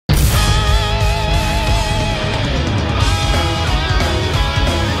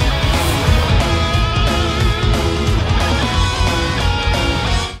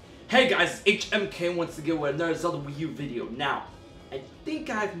HMK once again with another Zelda Wii U video. Now, I think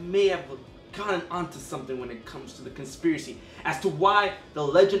I may have gotten onto something when it comes to the conspiracy as to why The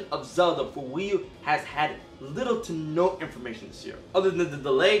Legend of Zelda for Wii U has had little to no information this year, other than the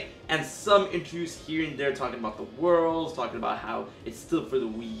delay and some interviews here and there talking about the worlds, talking about how it's still for the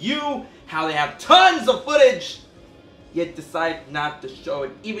Wii U, how they have tons of footage, yet decide not to show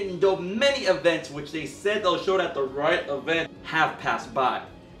it, even though many events which they said they'll show it at the right event have passed by,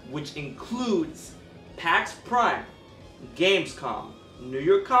 which includes PAX Prime, Gamescom, New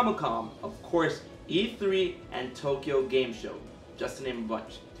York Comic Con, of course E3, and Tokyo Game Show, just to name a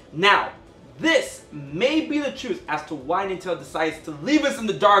bunch. Now, this may be the truth as to why Nintendo decides to leave us in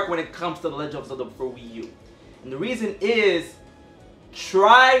the dark when it comes to The Legend of Zelda for Wii U. And the reason is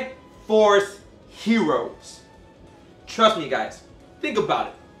Triforce Heroes. Trust me guys, think about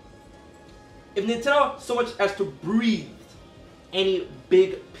it. If Nintendo so much as to breathe any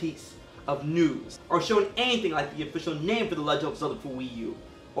big piece of news or shown anything like the official name for The Legend of Zelda for Wii U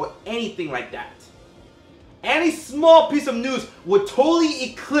or anything like that, any small piece of news would totally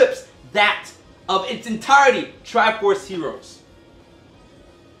eclipse that of its entirety, Triforce Heroes.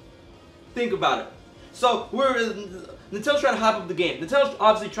 Think about it. So Nintendo's trying to hype up the game. Nintendo's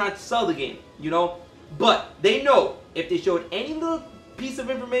obviously trying to sell the game, you know, but they know if they showed any little piece of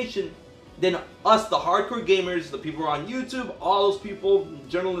information, then us, the hardcore gamers, the people who are on YouTube, all those people,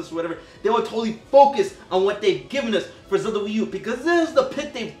 journalists, whatever, they will totally focus on what they've given us for Zelda Wii U, because this is the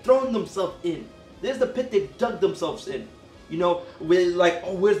pit they've thrown themselves in. This is the pit they've dug themselves in. You know, with like,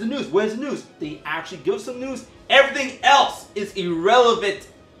 oh, where's the news? Where's the news? They actually give some news. Everything else is irrelevant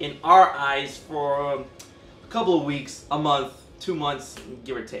in our eyes for a couple of weeks, a month, 2 months,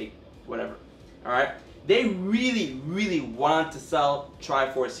 give or take, whatever. Alright? They really wanted to sell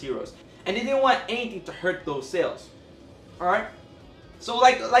Triforce Heroes. And they didn't want anything to hurt those sales. Alright? So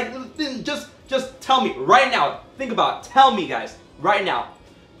just tell me right now. Think about it. Tell me guys, right now.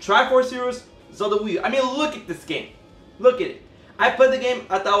 Triforce Heroes, Zelda Wii U. I mean, look at this game. Look at it. I played the game,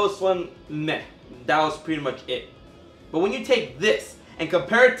 I thought it was fun, meh. That was pretty much it. But when you take this and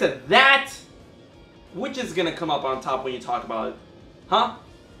compare it to that, which is gonna come up on top when you talk about it? Huh?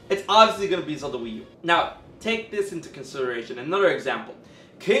 It's obviously gonna be Zelda Wii U. Now, take this into consideration. Another example.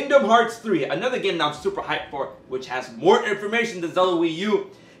 Kingdom Hearts 3, another game that I'm super hyped for, which has more information than Zelda Wii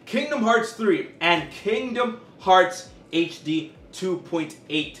U. Kingdom Hearts 3 and Kingdom Hearts HD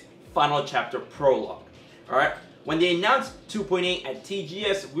 2.8 Final Chapter Prologue. Alright? When they announced 2.8 at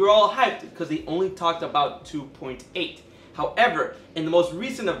TGS, we were all hyped because they only talked about 2.8. However, in the most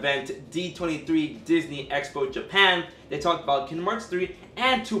recent event, D23 Disney Expo Japan, they talked about Kingdom Hearts 3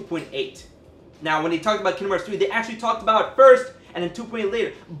 and 2.8. Now, when they talked about Kingdom Hearts 3, they actually talked about it first and then 2.8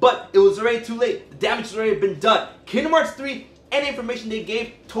 later. But it was already too late. The damage has already been done. Kingdom Hearts 3, any information they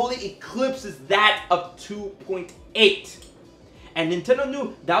gave totally eclipses that of 2.8. And Nintendo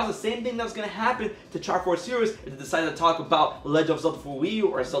knew that was the same thing that was going to happen to Triforce Heroes if they decided to talk about Legend of Zelda for Wii U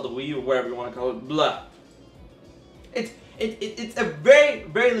or Zelda Wii U, whatever you want to call it, blah. It's a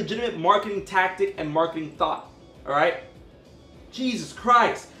very legitimate marketing tactic and marketing thought, alright? Jesus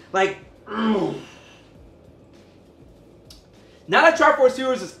Christ. Like, now that Triforce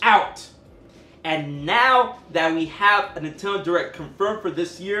Heroes is out, and now that we have a Nintendo Direct confirmed for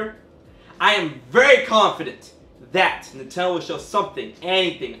this year, I am very confident that Nintendo will show something,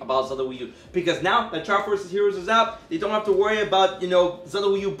 anything about Zelda Wii U. Because now that Triforce Heroes is out, they don't have to worry about, you know, Zelda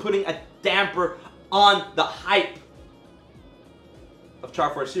Wii U putting a damper on the hype of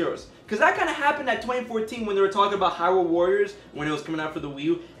Triforce Heroes. Because that kind of happened at 2014 when they were talking about Hyrule Warriors when it was coming out for the Wii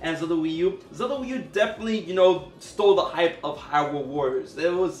U and Zelda Wii U. Zelda Wii U definitely, you know, stole the hype of Hyrule Warriors.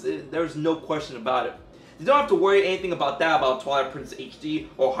 There was no question about it. You don't have to worry anything about that, about Twilight Princess HD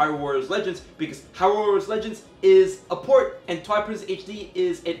or Hyrule Warriors Legends, because Hyrule Warriors Legends is a port and Twilight Princess HD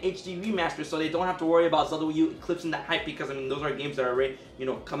is an HD remaster, so they don't have to worry about Zelda Wii U eclipsing that hype, because I mean those are games that are already, you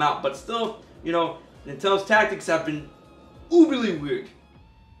know, come out. But still, you know, Nintendo's tactics have been uberly weird.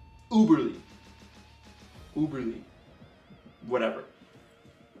 Uberly. Whatever.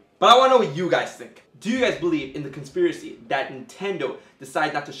 But I want to know what you guys think. Do you guys believe in the conspiracy that Nintendo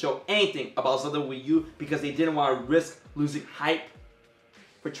decided not to show anything about Zelda Wii U because they didn't want to risk losing hype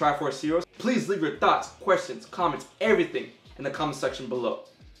for Triforce Heroes? Please leave your thoughts, questions, comments, everything in the comment section below.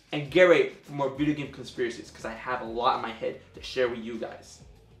 And get ready for more video game conspiracies, because I have a lot in my head to share with you guys.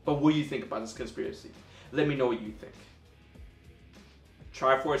 But what do you think about this conspiracy? Let me know what you think.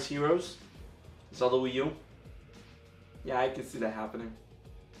 Triforce Heroes? Zelda Wii U? Yeah, I can see that happening.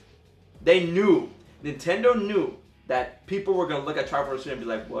 They knew, Nintendo knew that people were going to look at Triforce Heroes and be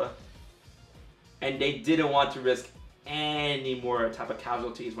like, what? And they didn't want to risk any more type of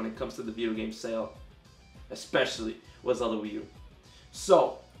casualties when it comes to the video game sale, especially with Zelda Wii U.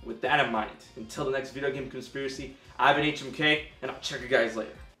 So, with that in mind, until the next video game conspiracy, I've been HMK, and I'll check you guys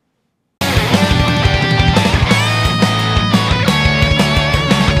later.